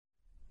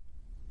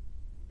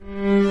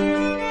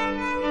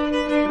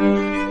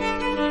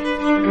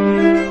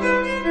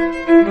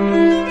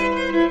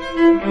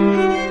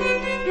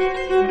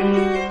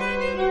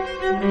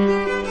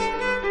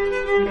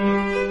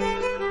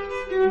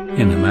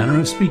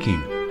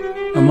Speaking,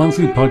 a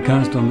monthly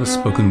podcast on the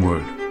spoken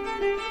word.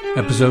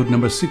 Episode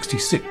number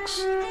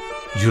 66,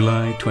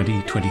 July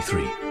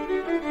 2023.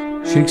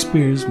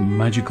 Shakespeare's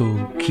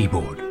Magical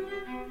Keyboard.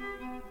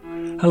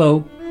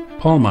 Hello,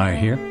 Paul Meyer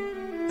here.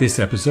 This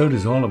episode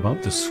is all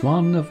about the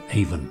Swan of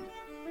Avon,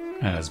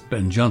 as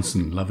Ben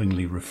Jonson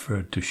lovingly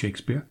referred to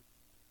Shakespeare.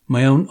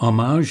 My own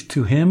homage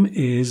to him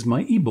is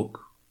my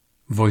ebook,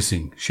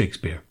 Voicing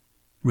Shakespeare.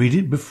 Read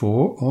it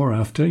before or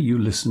after you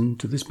listen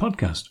to this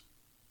podcast.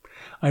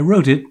 I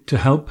wrote it to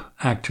help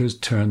actors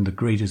turn the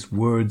greatest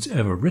words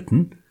ever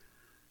written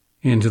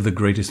into the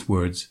greatest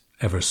words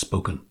ever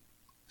spoken.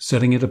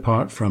 Setting it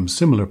apart from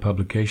similar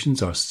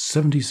publications are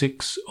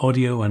 76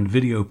 audio and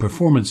video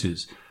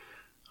performances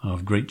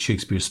of great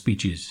Shakespeare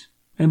speeches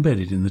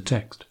embedded in the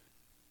text.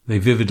 They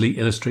vividly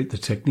illustrate the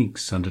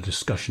techniques under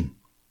discussion.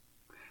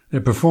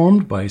 They're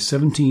performed by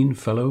 17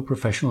 fellow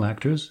professional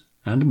actors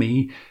and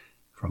me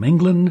from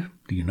England,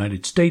 the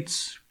United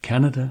States,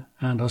 Canada,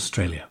 and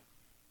Australia.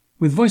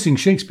 With Voicing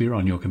Shakespeare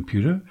on your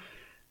computer,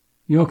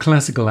 your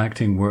classical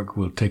acting work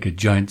will take a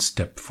giant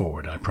step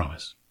forward, I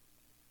promise.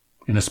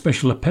 In a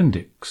special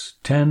appendix,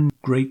 10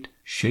 great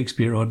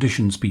Shakespeare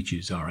audition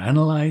speeches are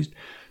analysed,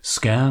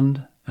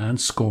 scanned, and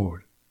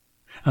scored,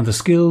 and the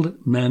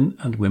skilled men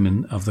and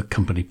women of the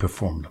company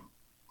perform them.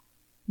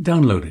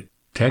 Download it,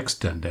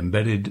 text and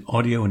embedded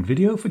audio and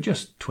video for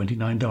just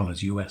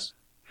 $29 US,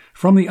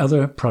 from the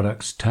Other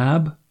Products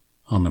tab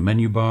on the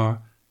menu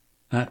bar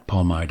at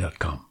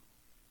paulmeyer.com.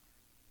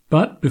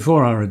 But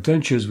before our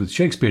adventures with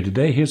Shakespeare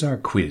today, here's our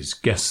quiz,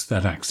 Guess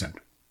That Accent.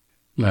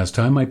 Last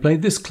time I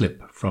played this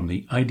clip from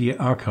the Idea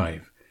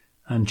Archive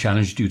and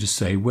challenged you to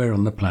say where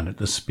on the planet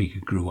the speaker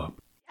grew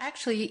up.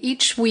 Actually,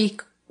 each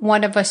week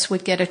one of us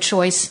would get a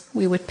choice.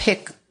 We would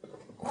pick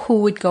who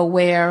would go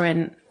where,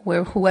 and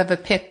where whoever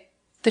picked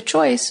the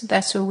choice,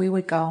 that's where we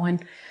would go.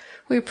 And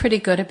we were pretty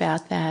good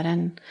about that.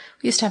 And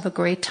we used to have a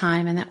great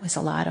time, and that was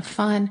a lot of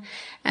fun.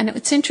 And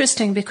it's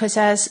interesting because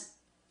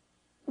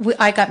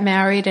I got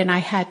married and I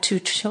had 2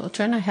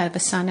 children. I have a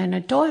son and a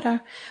daughter.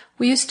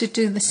 We used to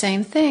do the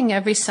same thing.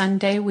 Every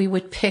Sunday we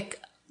would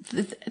pick,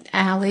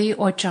 Allie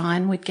or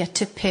John would get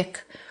to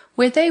pick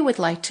where they would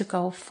like to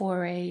go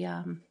for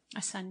a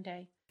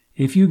Sunday.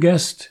 If you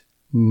guessed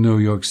New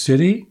York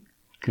City,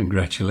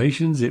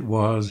 congratulations. It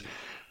was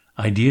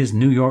Ideas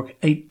New York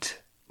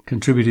 8,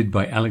 contributed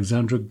by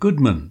Alexandra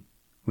Goodman,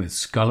 with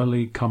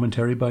scholarly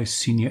commentary by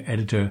senior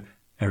editor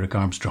Eric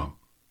Armstrong,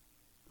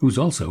 who's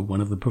also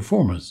one of the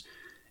performers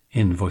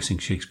in Voicing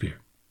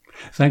Shakespeare.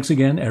 Thanks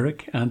again,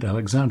 Eric and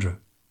Alexandra.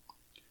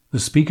 The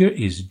speaker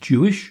is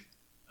Jewish,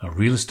 a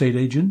real estate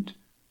agent,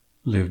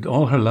 lived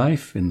all her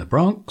life in the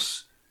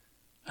Bronx,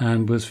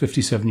 and was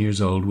 57 years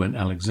old when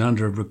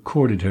Alexandra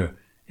recorded her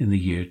in the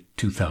year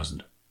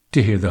 2000.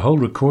 To hear the whole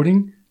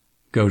recording,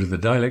 go to the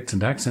Dialects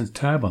and Accents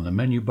tab on the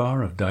menu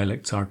bar of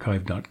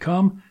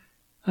dialectsarchive.com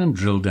and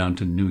drill down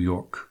to New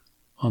York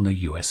on the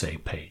USA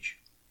page.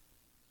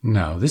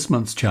 Now, this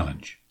month's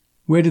challenge.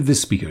 Where did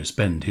this speaker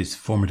spend his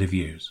formative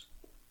years?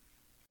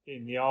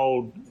 In the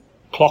old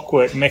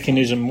clockwork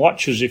mechanism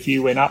watches, if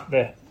you went up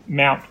the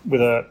mount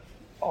with an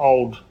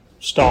old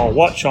style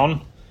watch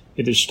on,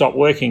 it had stopped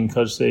working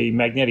because the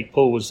magnetic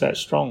pull was that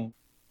strong.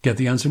 Get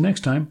the answer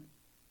next time.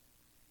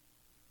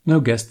 No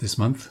guest this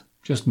month,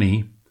 just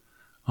me,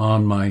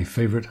 on my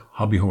favourite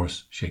hobby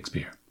horse,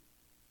 Shakespeare.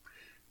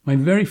 My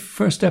very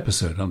first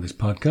episode on this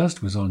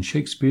podcast was on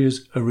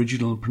Shakespeare's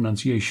original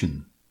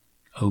pronunciation,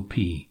 OP.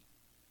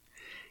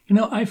 You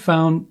know, I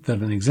found that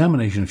an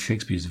examination of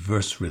Shakespeare's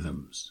verse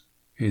rhythms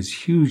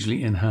is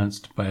hugely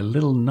enhanced by a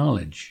little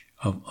knowledge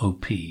of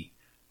OP.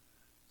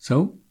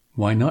 So,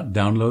 why not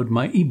download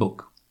my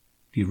ebook,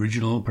 The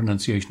Original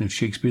Pronunciation of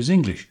Shakespeare's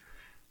English,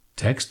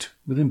 text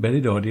with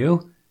embedded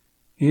audio,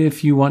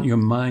 if you want your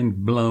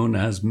mind blown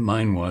as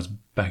mine was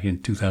back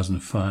in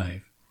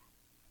 2005.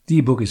 The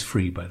ebook is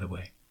free, by the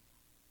way.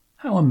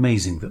 How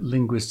amazing that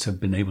linguists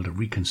have been able to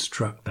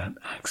reconstruct that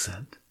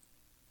accent.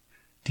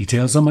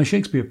 Details on my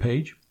Shakespeare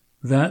page.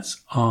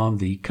 That's on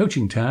the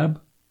coaching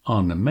tab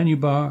on the menu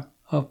bar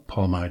of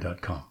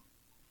paulmeyer.com.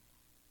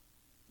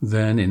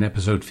 Then in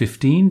episode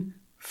 15,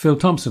 Phil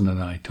Thompson and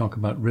I talk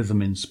about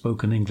rhythm in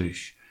spoken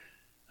English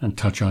and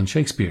touch on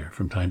Shakespeare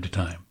from time to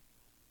time.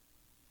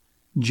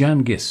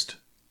 Jan Gist,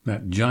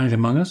 that giant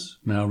among us,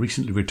 now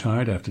recently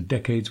retired after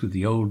decades with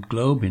the Old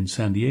Globe in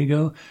San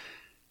Diego,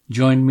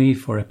 joined me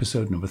for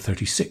episode number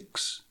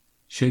 36,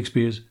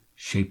 Shakespeare's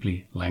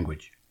Shapely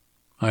Language.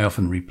 I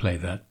often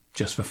replay that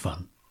just for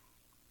fun.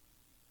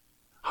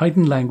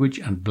 Heightened Language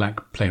and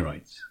Black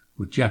Playwrights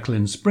with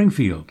Jacqueline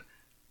Springfield,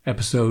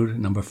 episode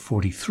number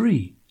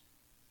 43,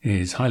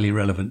 is highly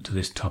relevant to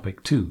this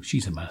topic too.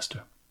 She's a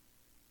master.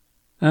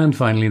 And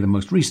finally, the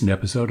most recent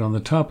episode on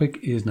the topic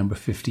is number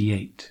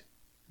 58,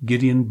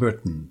 Gideon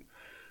Burton,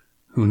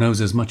 who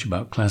knows as much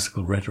about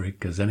classical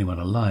rhetoric as anyone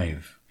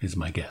alive, is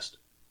my guest.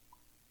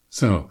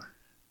 So,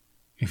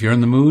 if you're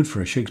in the mood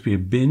for a Shakespeare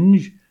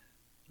binge,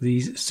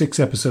 these 6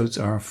 episodes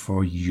are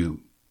for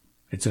you.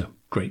 It's a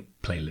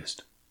great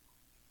playlist.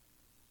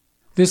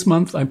 This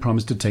month I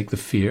promise to take the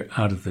fear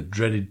out of the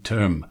dreaded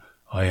term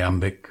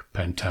iambic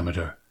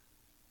pentameter.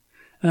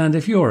 And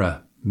if you're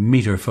a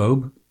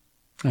meterphobe,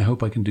 I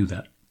hope I can do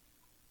that.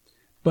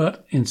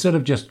 But instead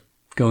of just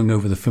going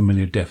over the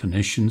familiar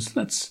definitions,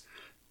 let's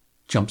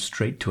jump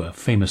straight to a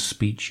famous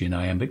speech in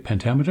iambic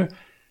pentameter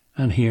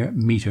and hear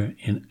meter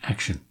in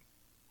action.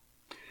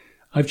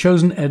 I've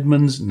chosen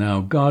Edmund's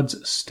Now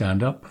Gods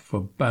Stand Up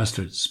for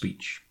Bastards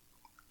speech.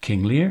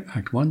 King Lear,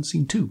 Act 1,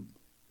 Scene 2.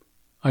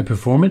 I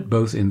perform it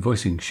both in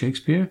Voicing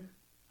Shakespeare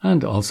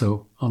and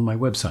also on my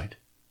website.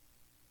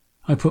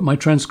 I put my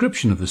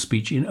transcription of the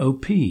speech in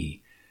OP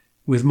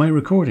with my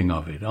recording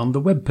of it on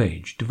the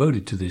webpage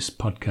devoted to this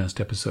podcast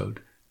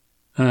episode.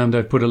 And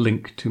I put a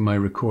link to my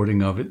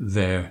recording of it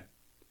there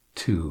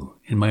too,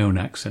 in my own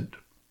accent.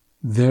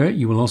 There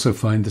you will also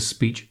find the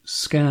speech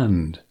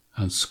scanned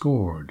and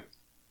scored.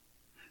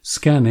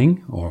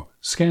 Scanning, or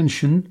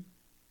scansion,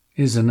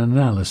 is an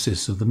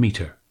analysis of the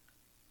meter.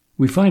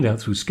 We find out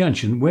through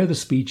scansion where the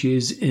speech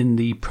is in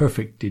the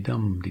perfect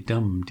de-dum,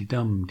 de-dum,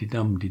 de-dum,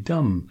 de-dum,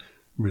 de-dum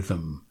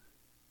rhythm,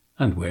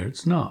 and where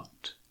it's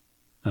not,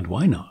 and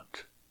why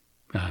not,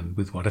 and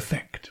with what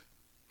effect.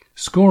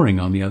 Scoring,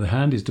 on the other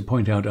hand, is to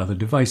point out other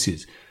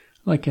devices,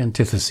 like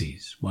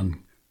antitheses,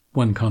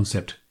 one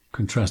concept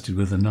contrasted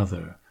with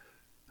another,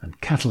 and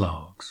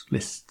catalogues,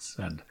 lists,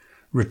 and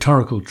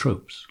rhetorical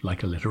tropes,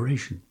 like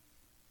alliteration.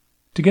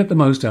 To get the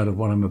most out of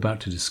what I'm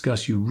about to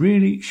discuss, you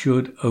really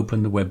should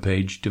open the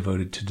webpage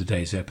devoted to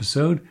today's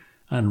episode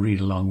and read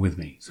along with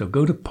me. So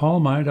go to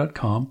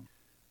paulmeyer.com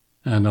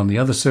and on the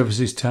Other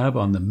Services tab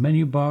on the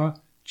menu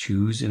bar,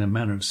 choose In a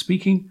Manner of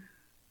Speaking,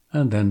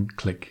 and then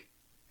click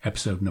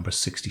episode number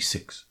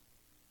 66.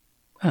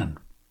 And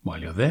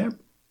while you're there,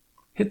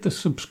 hit the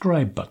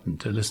subscribe button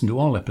to listen to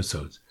all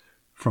episodes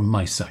from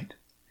my site.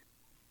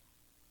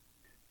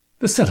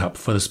 The setup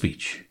for the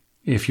speech,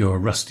 if you're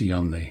rusty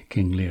on the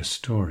King Lear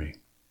story.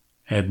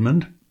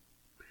 Edmund,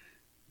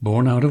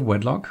 born out of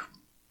wedlock,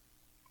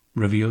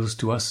 reveals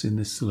to us in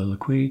this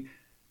soliloquy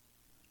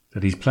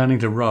that he's planning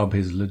to rob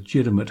his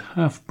legitimate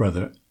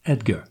half-brother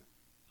Edgar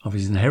of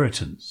his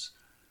inheritance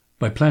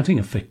by planting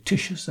a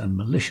fictitious and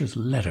malicious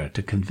letter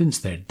to convince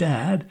their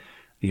dad,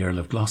 the Earl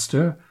of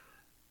Gloucester,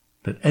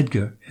 that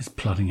Edgar is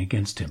plotting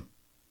against him.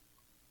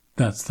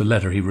 That's the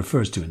letter he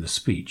refers to in the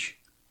speech,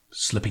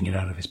 slipping it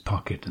out of his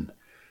pocket and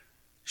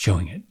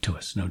showing it to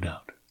us, no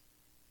doubt.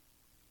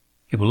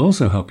 It will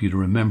also help you to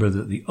remember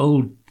that the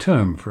old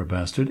term for a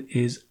bastard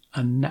is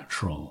a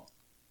natural.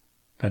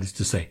 That is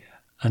to say,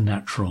 a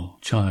natural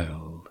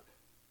child.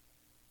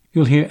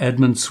 You'll hear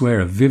Edmund swear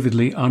a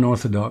vividly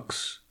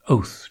unorthodox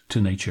oath to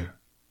nature,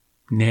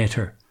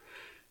 Nature,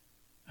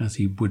 as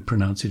he would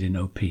pronounce it in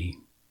OP,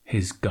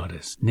 his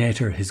goddess,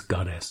 Nature, his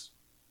goddess.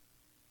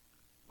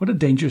 What a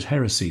dangerous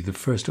heresy the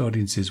first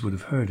audiences would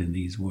have heard in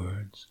these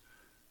words.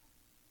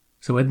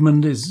 So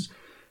Edmund is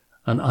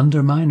an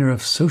underminer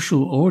of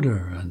social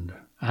order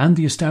and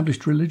the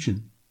established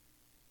religion.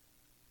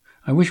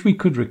 I wish we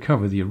could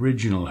recover the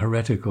original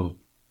heretical,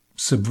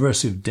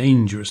 subversive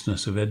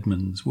dangerousness of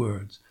Edmund's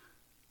words.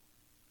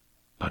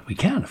 But we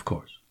can, of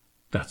course.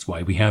 That's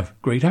why we have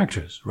great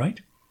actors, right?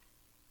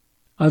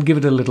 I'll give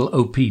it a little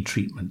OP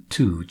treatment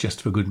too,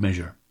 just for good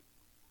measure.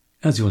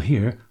 As you'll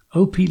hear,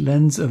 OP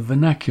lends a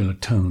vernacular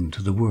tone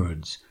to the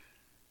words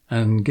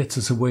and gets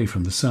us away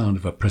from the sound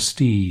of a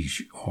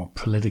prestige or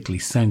politically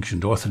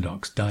sanctioned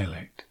orthodox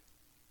dialect.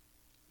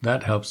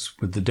 That helps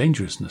with the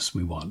dangerousness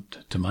we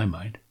want, to my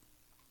mind.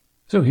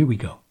 So here we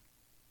go.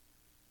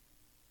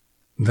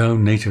 Thou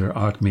Nature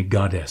art me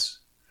goddess,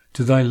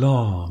 to thy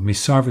law me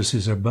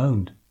services are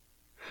bound.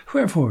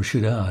 Wherefore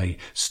should I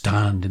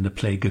stand in the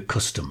plague of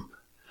custom,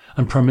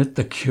 and permit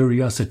the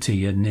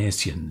curiosity of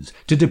nations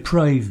to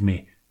deprive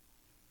me,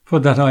 for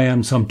that I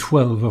am some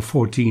 12 or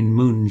 14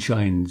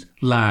 moonshines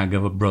lag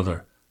of a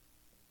brother?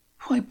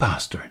 Why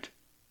bastard?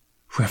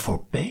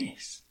 Wherefore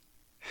base?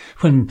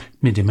 When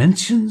me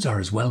dimensions are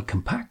as well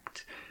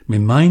compact, me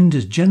mind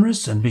as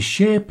generous, and me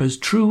shape as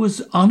true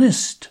as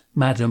honest,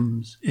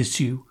 madam's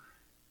issue,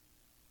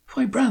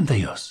 why brand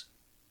they us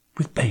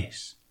with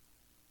base,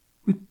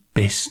 with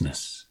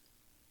baseness,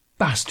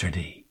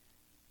 bastardy,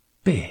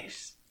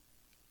 base?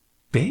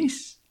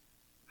 Base?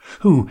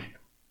 Who,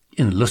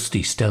 in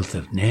lusty stealth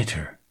of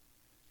nature,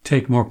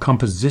 take more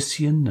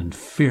composition and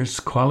fierce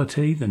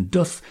quality than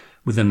doth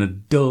within a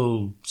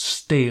dull,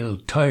 stale,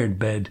 tired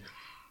bed,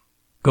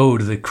 go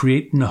to the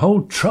creating a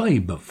whole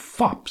tribe of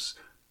fops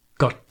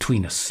got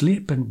tween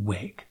asleep and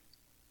wake.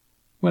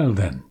 Well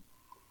then,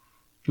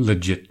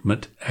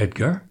 legitimate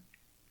Edgar,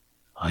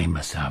 I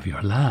must have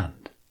your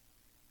land.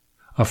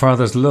 A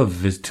father's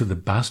love is to the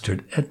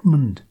bastard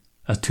Edmund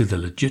as to the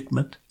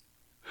legitimate.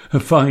 A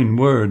fine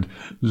word,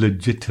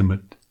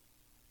 legitimate.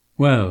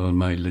 Well,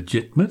 my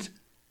legitimate,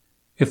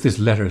 if this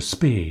letter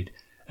spade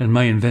and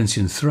my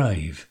invention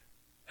thrive,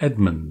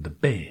 Edmund the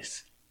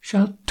base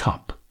shall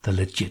top the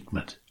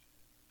legitimate.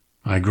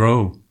 I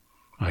grow,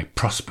 I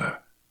prosper.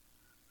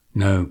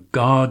 Now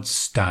God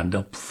stand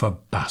up for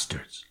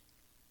bastards.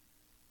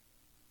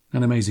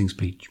 An amazing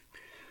speech.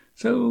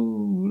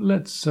 So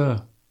let's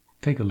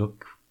take a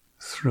look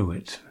through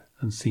it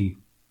and see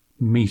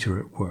meter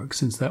at work,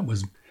 since that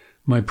was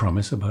my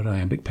promise about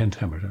iambic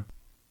pentameter.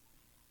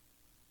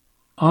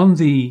 On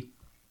the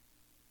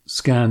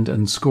scanned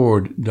and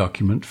scored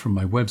document from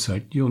my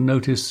website, you'll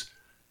notice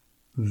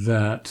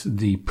that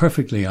the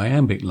perfectly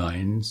iambic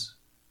lines,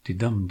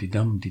 de-dum,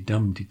 de-dum,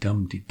 de-dum,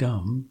 de-dum,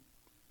 de-dum,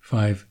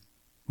 5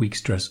 weak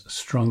stress,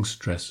 strong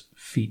stress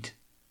feet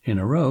in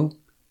a row,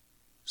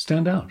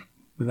 stand out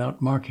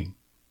without marking.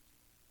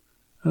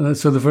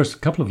 So the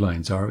first couple of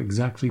lines are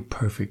exactly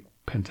perfect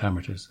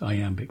pentameters,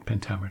 iambic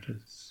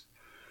pentameters.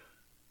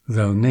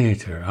 Thou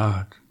nature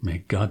art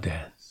me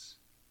goddess,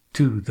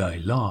 to thy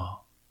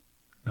law,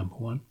 number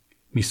 1.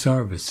 Me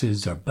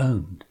services are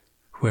bound,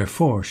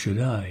 wherefore should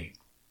I?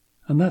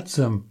 And that's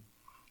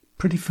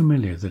pretty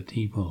familiar, that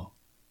he will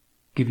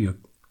give you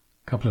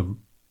a couple of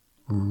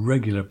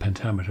regular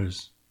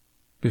pentameters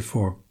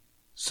before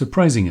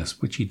surprising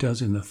us, which he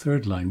does in the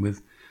third line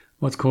with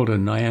what's called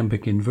an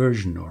iambic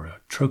inversion or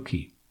a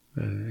trochee.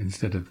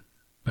 Instead of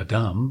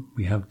badam,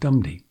 we have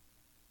dumdi.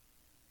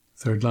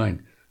 Third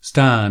line,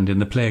 stand in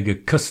the plague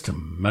of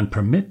custom and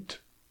permit.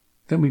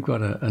 Then we've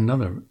got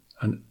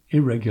an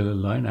irregular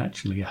line,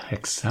 actually a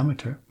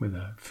hexameter with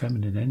a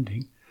feminine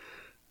ending.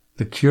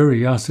 The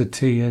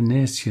curiosity of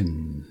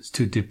nations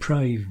to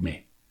deprive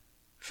me.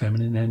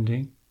 Feminine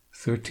ending,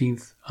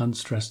 13th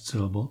unstressed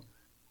syllable.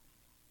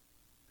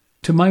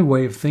 To my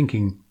way of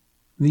thinking,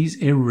 these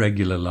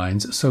irregular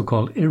lines,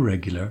 so-called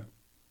irregular,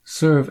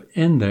 serve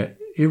in their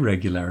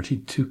irregularity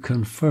to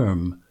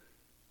confirm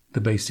the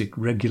basic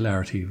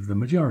regularity of the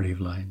majority of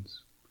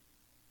lines,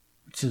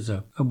 which is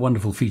a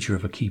wonderful feature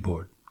of a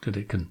keyboard, that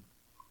it can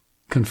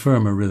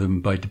confirm a rhythm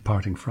by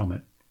departing from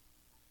it.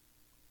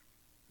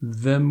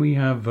 Then we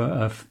have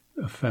a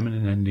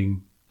feminine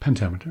ending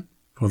pentameter.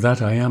 For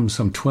that I am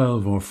some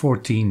 12 or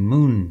 14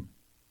 moon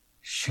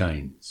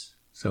shines.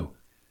 So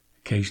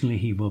occasionally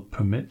he will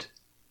permit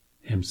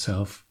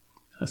himself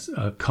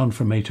a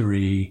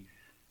confirmatory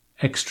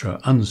extra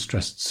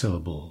unstressed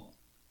syllable.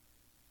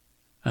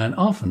 And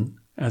often,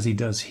 as he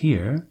does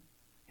here,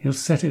 he'll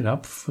set it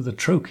up for the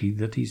trochee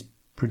that he's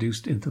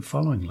produced in the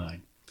following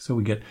line. So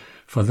we get,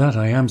 for that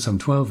I am some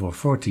 12 or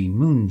 14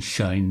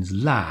 moonshines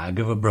lag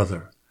of a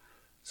brother.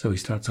 So he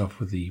starts off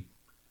with the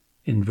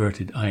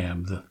inverted I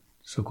am, the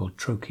so-called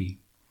trochee.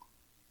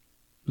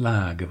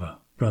 Lag of a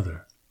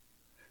brother.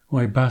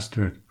 Why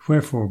bastard,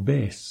 wherefore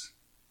base?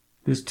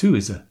 This too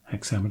is a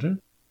hexameter.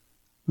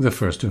 The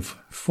first of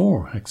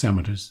 4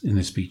 hexameters in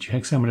this speech.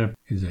 Hexameter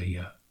is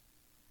a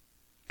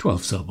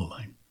 12-syllable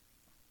line.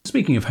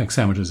 Speaking of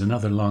hexameters and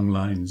other long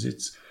lines,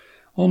 it's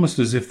almost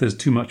as if there's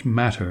too much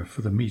matter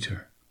for the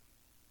meter.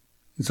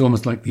 It's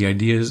almost like the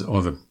ideas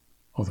or the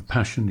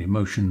passion, the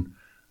emotion,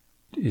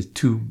 is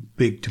too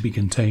big to be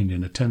contained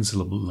in a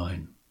 10-syllable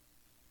line.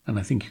 And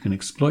I think you can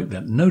exploit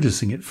that,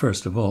 noticing it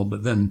first of all,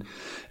 but then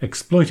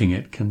exploiting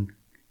it can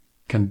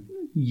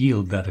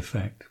yield that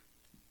effect.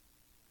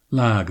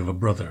 Lag of a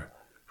brother,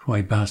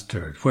 why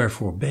bastard,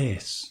 wherefore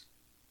base?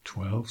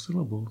 12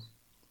 syllables.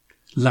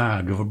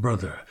 Lag of a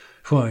brother,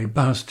 why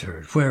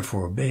bastard,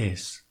 wherefore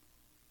base?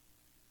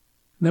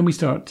 Then we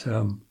start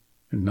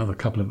another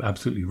couple of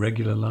absolutely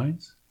regular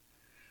lines.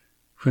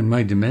 When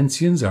my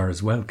dimensions are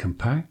as well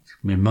compact,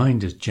 my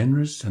mind is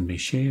generous and my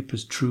shape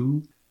is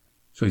true.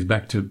 So he's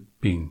back to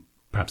being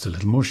perhaps a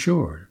little more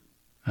sure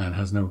and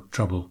has no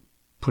trouble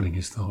putting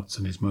his thoughts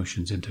and his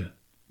motions into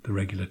the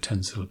regular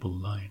 10-syllable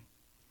line.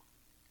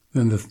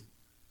 Then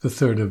the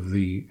third of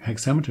the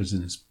hexameters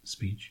in his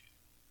speech.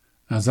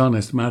 As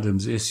honest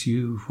madams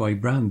issue, why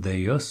brand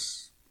they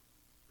us?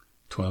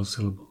 12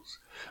 syllables.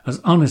 As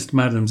honest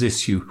madams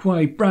issue,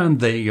 why brand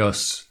they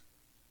us?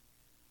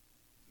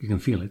 You can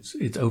feel it's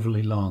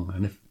overly long,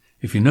 and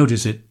if you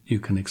notice it, you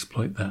can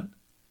exploit that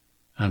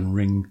and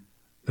wring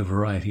the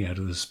variety out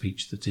of the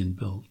speech that's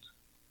inbuilt.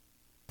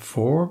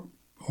 4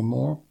 or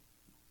more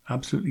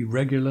absolutely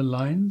regular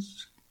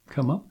lines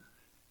come up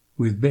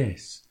with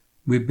base,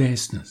 with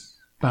baseness,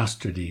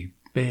 bastardy,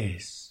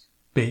 base,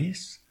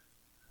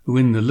 who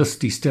in the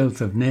lusty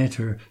stealth of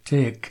nature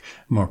take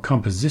more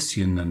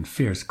composition and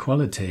fierce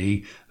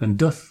quality than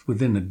doth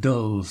within a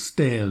dull,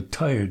 stale,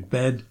 tired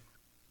bed.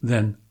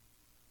 Then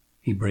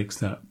he breaks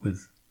that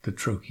with the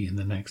trochee in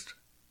the next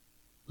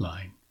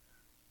line.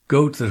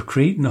 Go to the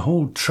creating a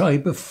whole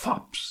tribe of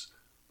fops.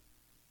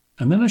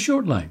 And then a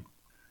short line.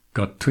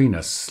 Got tween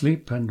a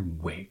sleep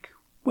and wake.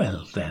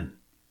 Well then.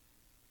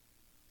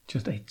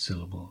 Just 8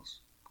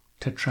 syllables.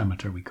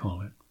 Tetrameter we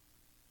call it.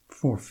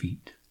 4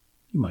 feet.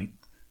 You might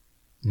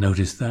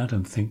notice that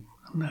and think,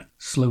 that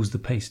slows the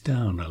pace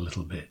down a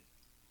little bit.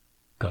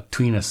 Got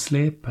tween a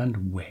sleep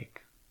and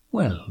wake.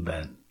 Well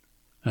then.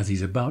 As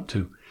he's about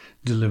to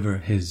deliver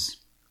his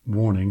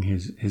warning,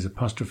 his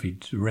apostrophe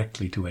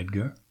directly to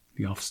Edgar,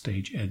 the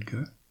offstage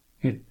Edgar,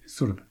 it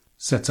sort of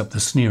sets up the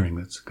sneering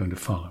that's going to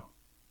follow.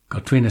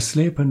 Got tween a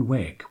sleep and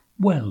wake.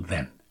 Well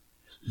then,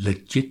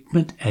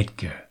 legitimate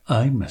Edgar,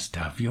 I must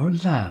have your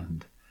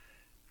land.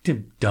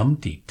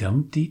 Dumpty,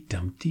 dumpty,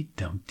 dumpty,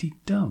 dumpty,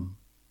 dum.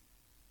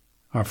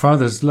 Our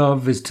father's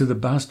love is to the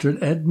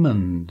bastard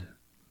Edmund.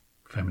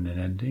 feminine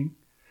ending.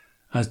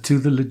 As to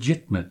the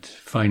legitimate,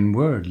 fine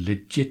word,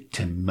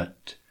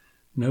 legitimate.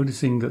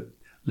 Noticing that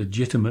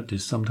legitimate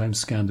is sometimes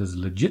scanned as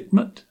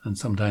legitimate and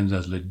sometimes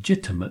as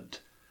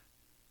legitimate.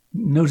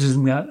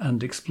 Noticing that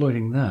and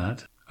exploiting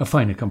that, a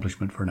fine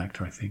accomplishment for an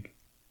actor, I think.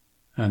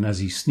 And as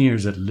he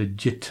sneers at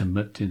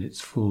legitimate in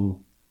its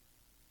full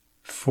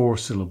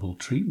 4-syllable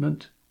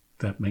treatment,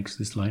 that makes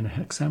this line a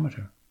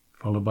hexameter,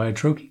 followed by a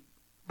trochee.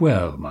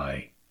 Well,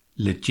 my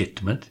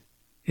legitimate,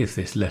 if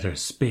this letter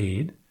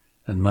spade,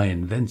 and my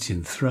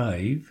invention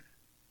thrive,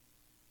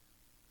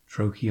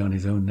 trochee on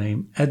his own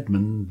name,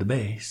 Edmund the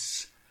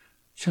Base,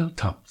 shall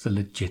top the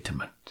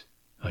legitimate.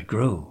 I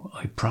grow,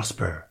 I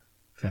prosper,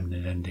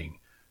 feminine ending.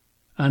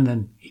 And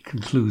then he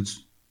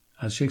concludes,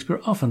 as Shakespeare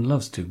often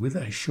loves to, with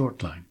a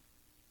short line.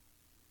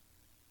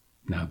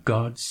 Now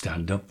God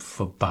stand up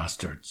for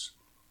bastards.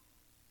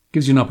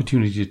 Gives you an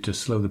opportunity to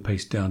slow the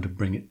pace down to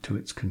bring it to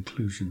its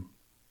conclusion.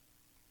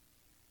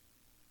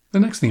 The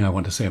next thing I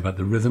want to say about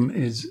the rhythm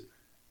is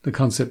the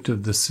concept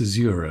of the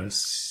caesura,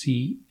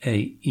 C-A-E-S-U-R-A,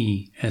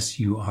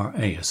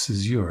 a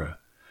caesura,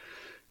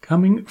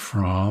 coming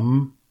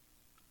from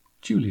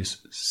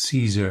Julius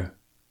Caesar,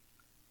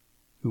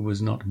 who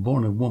was not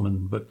born a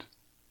woman, but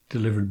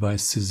delivered by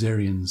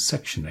caesarean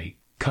section, a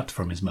cut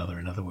from his mother,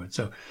 in other words.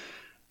 So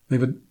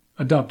they've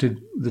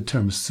adopted the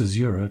term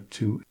caesura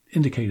to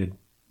indicate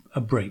a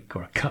break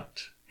or a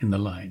cut in the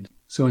line.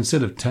 So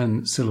instead of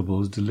 10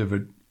 syllables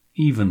delivered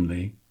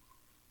evenly,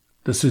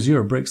 the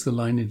caesura breaks the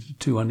line into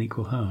 2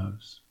 unequal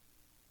halves.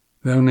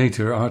 Thou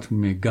nature art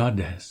me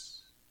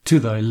goddess, to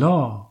thy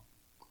law.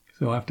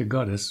 So after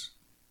goddess,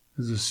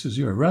 there's a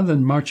caesura. Rather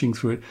than marching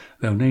through it,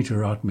 thou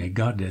nature art me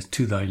goddess,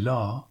 to thy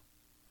law.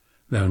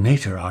 Thou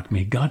nature art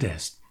me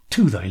goddess,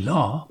 to thy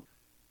law.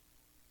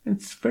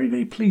 It's very,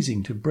 very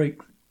pleasing to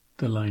break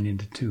the line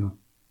into 2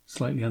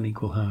 slightly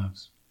unequal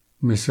halves.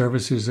 My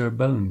services are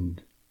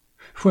bound.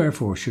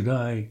 Wherefore should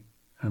I?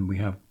 And we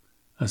have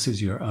a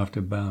caesura after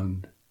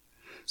bound.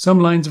 Some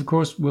lines, of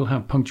course, will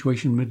have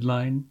punctuation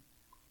mid-line.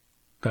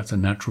 That's a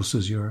natural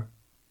caesura.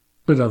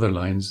 But other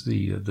lines,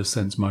 the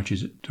sense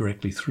marches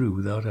directly through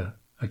without a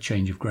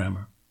change of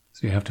grammar.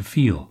 So you have to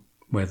feel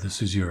where the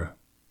caesura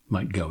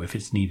might go, if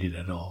it's needed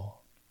at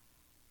all.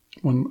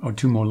 1 or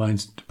 2 more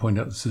lines to point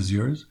out the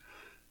caesuras.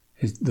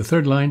 The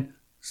third line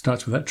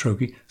starts with that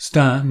trochee.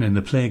 Stand in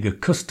the plague of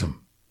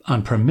custom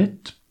and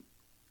permit.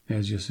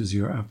 There's your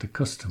caesura after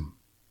custom.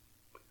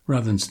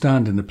 Rather than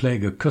stand in the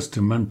plague of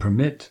custom and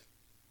permit.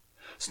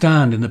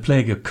 Stand in the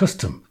plague of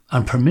custom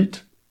and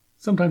permit.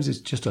 Sometimes it's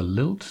just a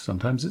lilt,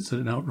 sometimes it's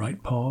an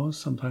outright pause,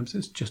 sometimes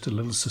it's just a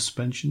little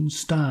suspension.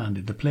 Stand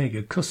in the plague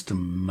of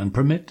custom and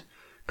permit.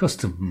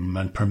 Custom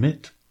and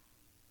permit.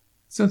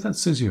 So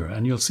that's caesura,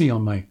 and you'll see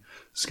on my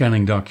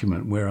scanning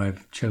document where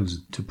I've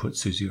chosen to put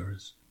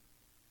caesuras.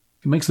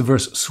 It makes the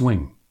verse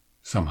swing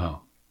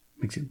somehow,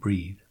 makes it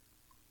breathe.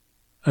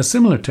 A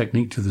similar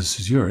technique to the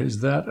caesura is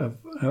that of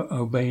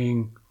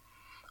obeying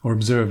or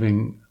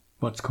observing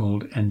what's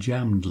called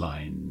enjambed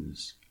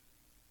lines.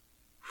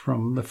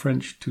 From the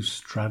French to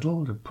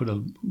straddle, to put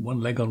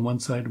one leg on one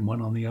side and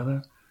one on the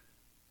other.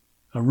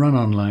 A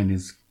run-on line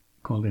is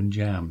called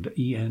enjambed,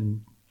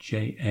 E-N-J-A-M-B-E-D.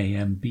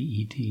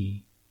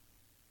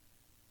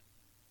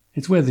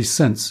 It's where the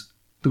sense,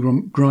 the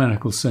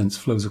grammatical sense,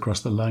 flows across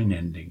the line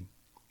ending.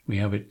 We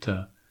have it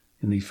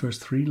in the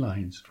first 4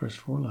 lines.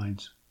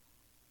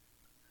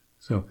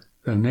 So,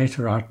 thou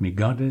nature art me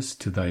goddess,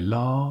 to thy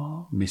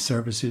law me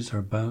services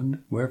are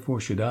bound. Wherefore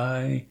should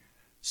I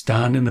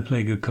stand in the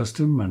plague of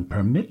custom and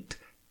permit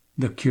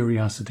the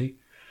curiosity?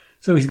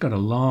 So he's got a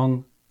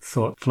long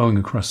thought flowing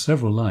across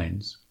several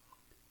lines.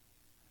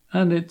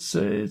 And it's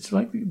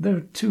like there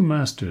are 2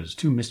 masters,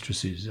 2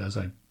 mistresses, as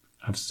I've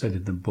said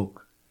in the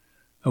book,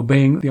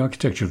 obeying the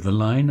architecture of the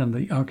line and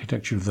the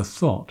architecture of the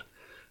thought.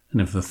 And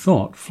if the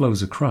thought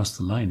flows across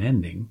the line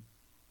ending,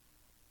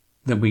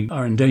 then we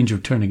are in danger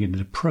of turning it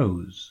into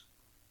prose.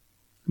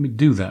 Let me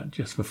do that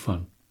just for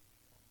fun.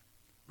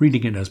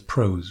 Reading it as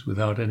prose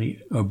without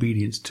any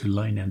obedience to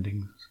line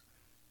endings.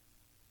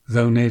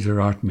 Thou nature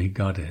art me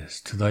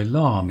goddess, to thy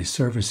law me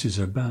services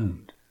are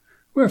bound.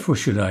 Wherefore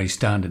should I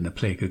stand in the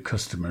plague of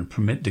custom and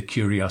permit the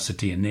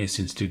curiosity and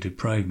nascence to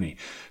deprive me,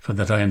 for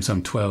that I am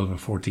some 12 or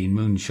 14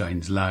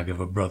 moonshines lag of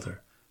a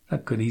brother?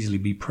 That could easily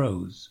be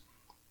prose.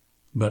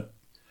 But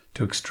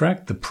to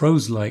extract the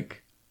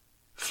prose-like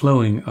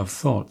flowing of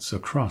thoughts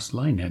across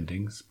line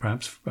endings,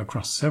 perhaps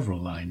across several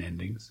line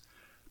endings,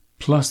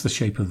 plus the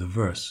shape of the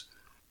verse,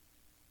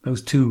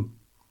 those 2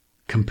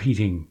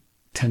 competing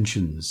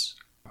tensions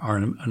are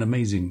an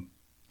amazing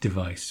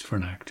device for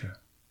an actor.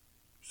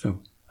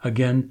 So,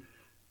 again,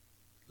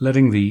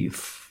 letting the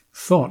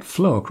thought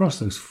flow across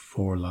those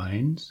 4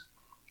 lines,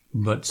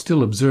 but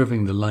still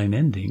observing the line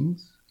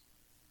endings.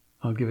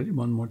 I'll give it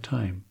one more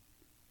time.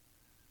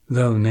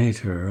 Thou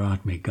nature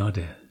art me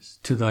goddess,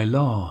 to thy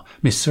law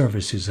me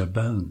services are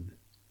bound.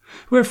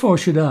 Wherefore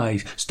should I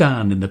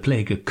stand in the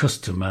plague of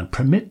custom and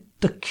permit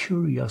the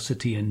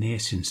curiosity and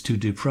nascence to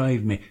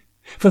deprive me,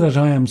 for that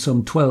I am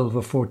some 12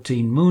 or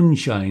 14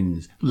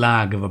 moonshines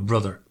lag of a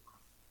brother?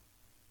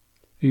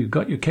 You've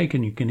got your cake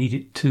and you can eat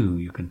it too.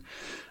 You can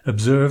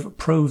observe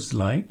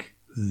prose-like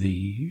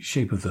the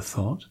shape of the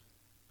thought,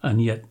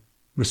 and yet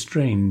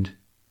restrained,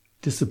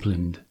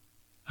 disciplined,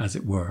 as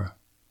it were,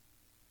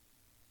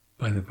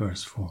 by the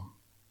verse form.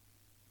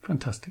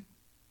 Fantastic.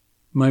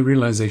 My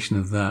realization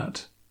of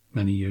that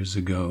many years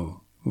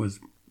ago was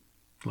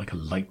like a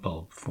light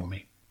bulb for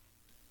me.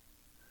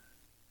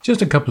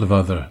 Just a couple of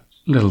other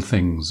little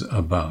things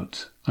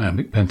about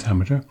iambic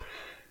pentameter.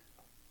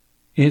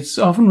 It's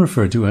often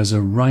referred to as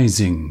a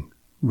rising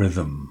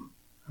rhythm,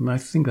 and I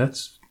think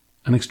that's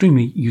an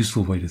extremely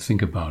useful way to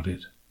think about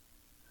it.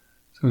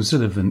 So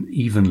instead of an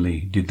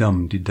evenly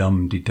de-dum,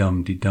 de-dum,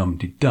 de-dum, de-dum,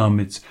 de-dum,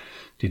 it's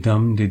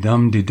de-dum,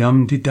 de-dum,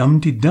 de-dum, de-dum,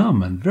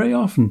 de-dum. And very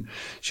often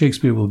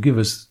Shakespeare will give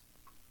us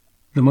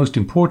the most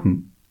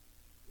important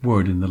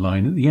word in the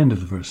line at the end of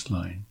the verse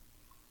line.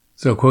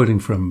 So quoting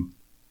from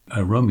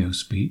a Romeo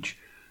speech,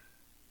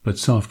 "But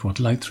soft what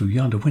light through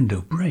yonder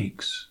window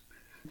breaks."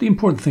 The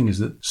important thing is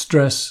that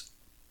stress,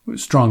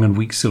 strong and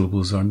weak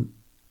syllables are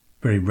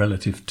very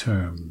relative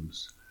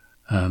terms.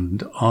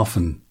 And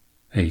often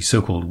a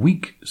so-called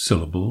weak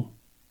syllable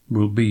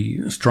will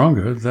be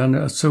stronger than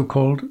a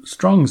so-called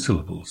strong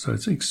syllable. So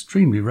it's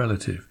extremely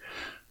relative.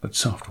 But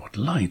soft what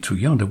light through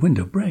yonder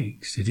window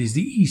breaks. It is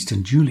the east,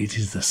 and Juliet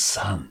is the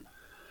sun.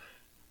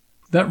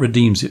 That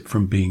redeems it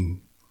from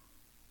being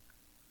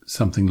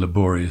something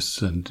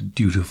laborious and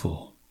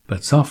dutiful.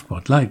 But soft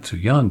what light through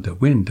yonder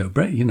window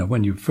breaks.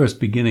 When you're first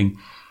beginning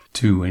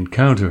to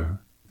encounter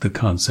the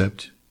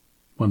concept,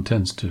 one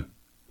tends to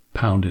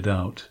pound it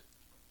out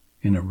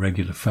in a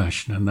regular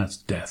fashion, and that's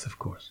death, of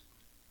course.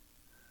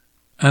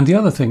 And the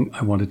other thing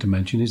I wanted to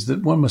mention is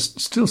that one must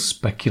still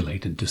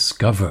speculate and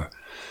discover,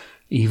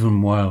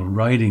 even while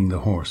riding the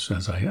horse,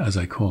 as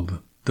I call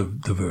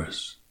the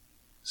verse.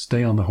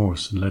 Stay on the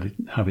horse and let it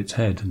have its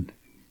head and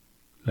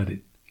let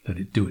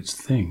it do its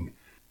thing.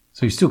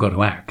 So you still got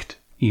to act,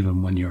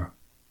 even when you're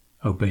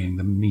obeying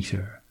the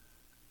meter.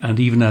 And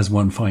even as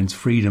one finds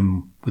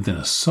freedom within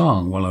a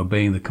song while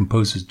obeying the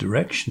composer's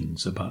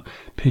directions about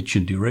pitch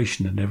and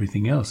duration and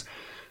everything else,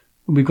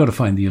 we've got to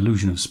find the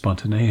illusion of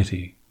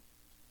spontaneity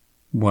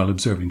while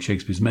observing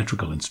Shakespeare's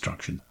metrical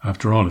instruction.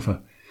 After all,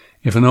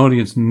 if an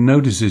audience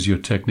notices your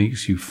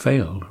techniques, you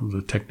failed.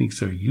 The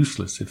techniques are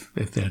useless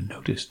if they're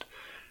noticed.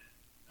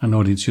 An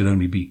audience should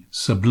only be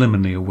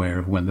subliminally aware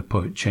of when the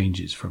poet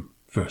changes from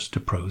verse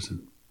to prose,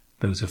 and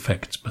those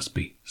effects must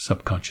be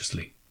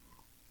subconsciously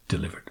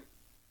delivered.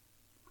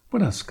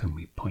 What else can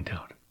we point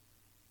out?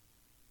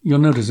 You'll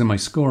notice in my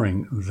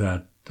scoring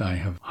that I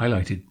have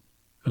highlighted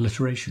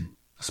alliteration,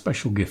 a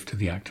special gift to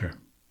the actor.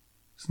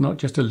 It's not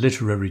just a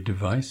literary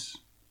device,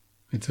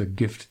 it's a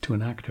gift to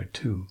an actor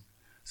too.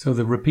 So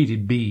the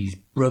repeated B's,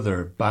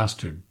 brother,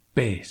 bastard,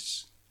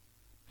 base,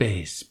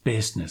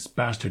 baseness,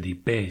 bastardy,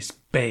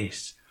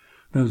 base,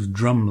 those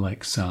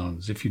drum-like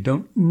sounds. If you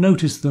don't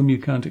notice them, you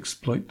can't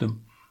exploit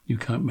them, you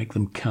can't make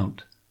them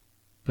count.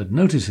 But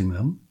noticing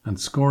them and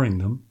scoring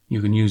them,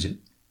 you can use it.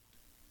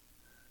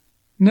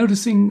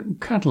 Noticing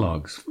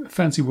catalogues, a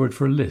fancy word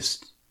for a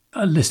list.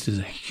 A list is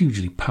a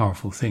hugely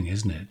powerful thing,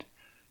 isn't it?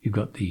 You've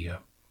got the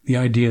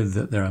idea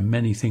that there are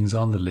many things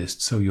on the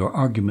list, so your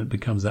argument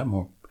becomes that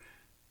more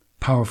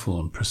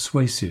powerful and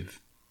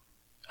persuasive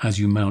as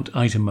you mount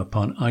item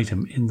upon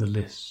item in the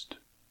list.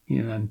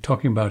 And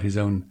talking about his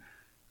own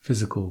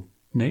physical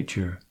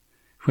nature.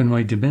 When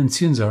my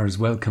dimensions are as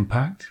well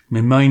compact,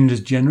 my mind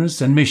as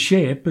generous, and my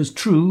shape as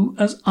true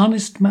as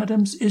honest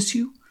madam's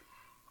issue.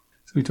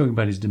 So we're talking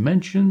about his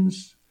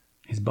dimensions,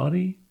 his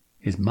body,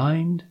 his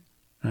mind,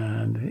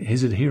 and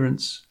his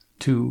adherence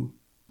to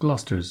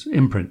Gloucester's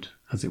imprint,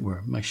 as it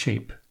were, my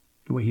shape,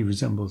 the way he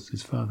resembles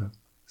his father.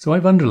 So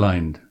I've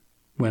underlined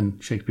when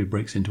Shakespeare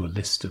breaks into a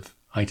list of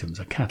items,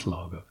 a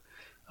catalogue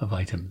of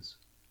items.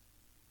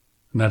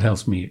 And that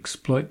helps me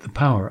exploit the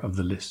power of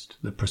the list,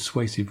 the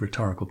persuasive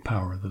rhetorical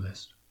power of the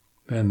list.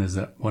 Then there's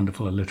that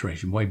wonderful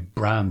alliteration. Why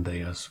brand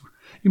they us?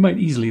 You might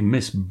easily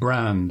miss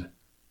brand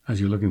as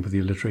you're looking for the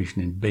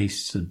alliteration in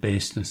base and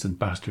baseness and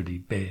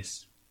bastardy,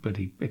 base. But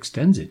he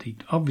extends it. He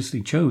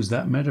obviously chose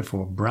that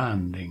metaphor,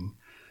 branding,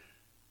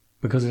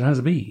 because it has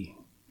a B,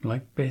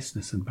 like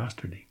baseness and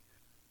bastardy.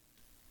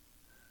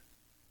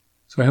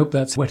 So I hope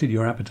that's whetted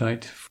your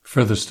appetite for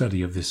further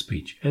study of this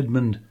speech.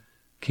 Edmund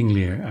King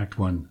Lear, Act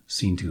 1,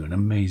 Scene 2, an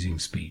amazing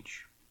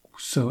speech,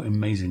 so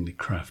amazingly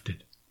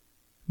crafted.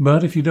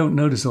 But if you don't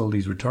notice all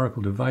these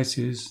rhetorical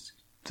devices,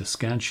 the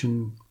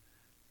scansion,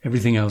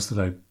 everything else that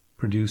I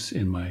produce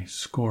in my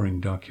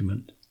scoring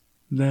document,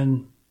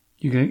 then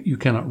you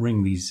cannot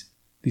ring these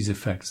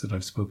effects that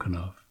I've spoken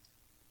of.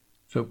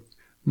 So,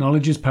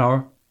 knowledge is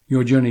power.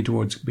 Your journey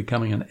towards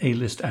becoming an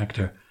A-list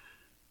actor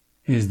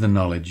is the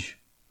knowledge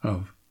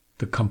of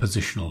the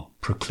compositional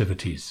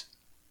proclivities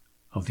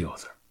of the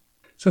author.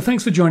 So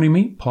thanks for joining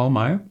me, Paul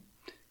Meyer.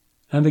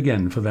 And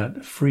again, for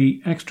that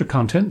free extra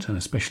content, and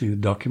especially the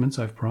documents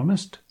I've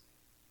promised,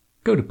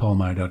 go to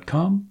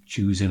paulmeyer.com,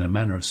 choose In a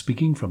Manner of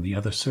Speaking from the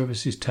Other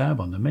Services tab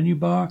on the menu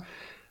bar,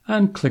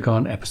 and click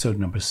on episode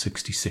number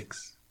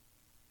 66.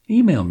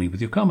 Email me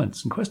with your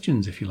comments and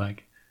questions if you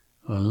like.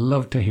 I'd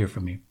love to hear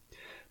from you.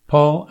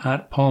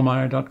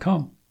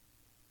 paul@paulmeyer.com.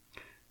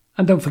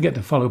 And don't forget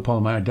to follow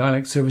Paul Meyer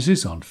Dialect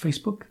Services on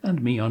Facebook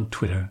and me on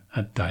Twitter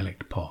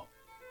 @DialectPaul.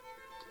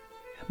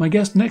 My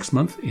guest next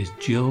month is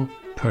Jill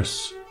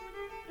Peirce,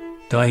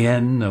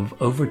 Diane of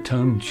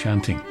Overtone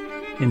Chanting.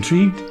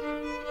 Intrigued?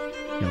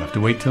 You'll have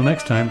to wait till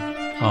next time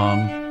on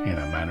In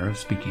a Manner of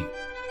Speaking.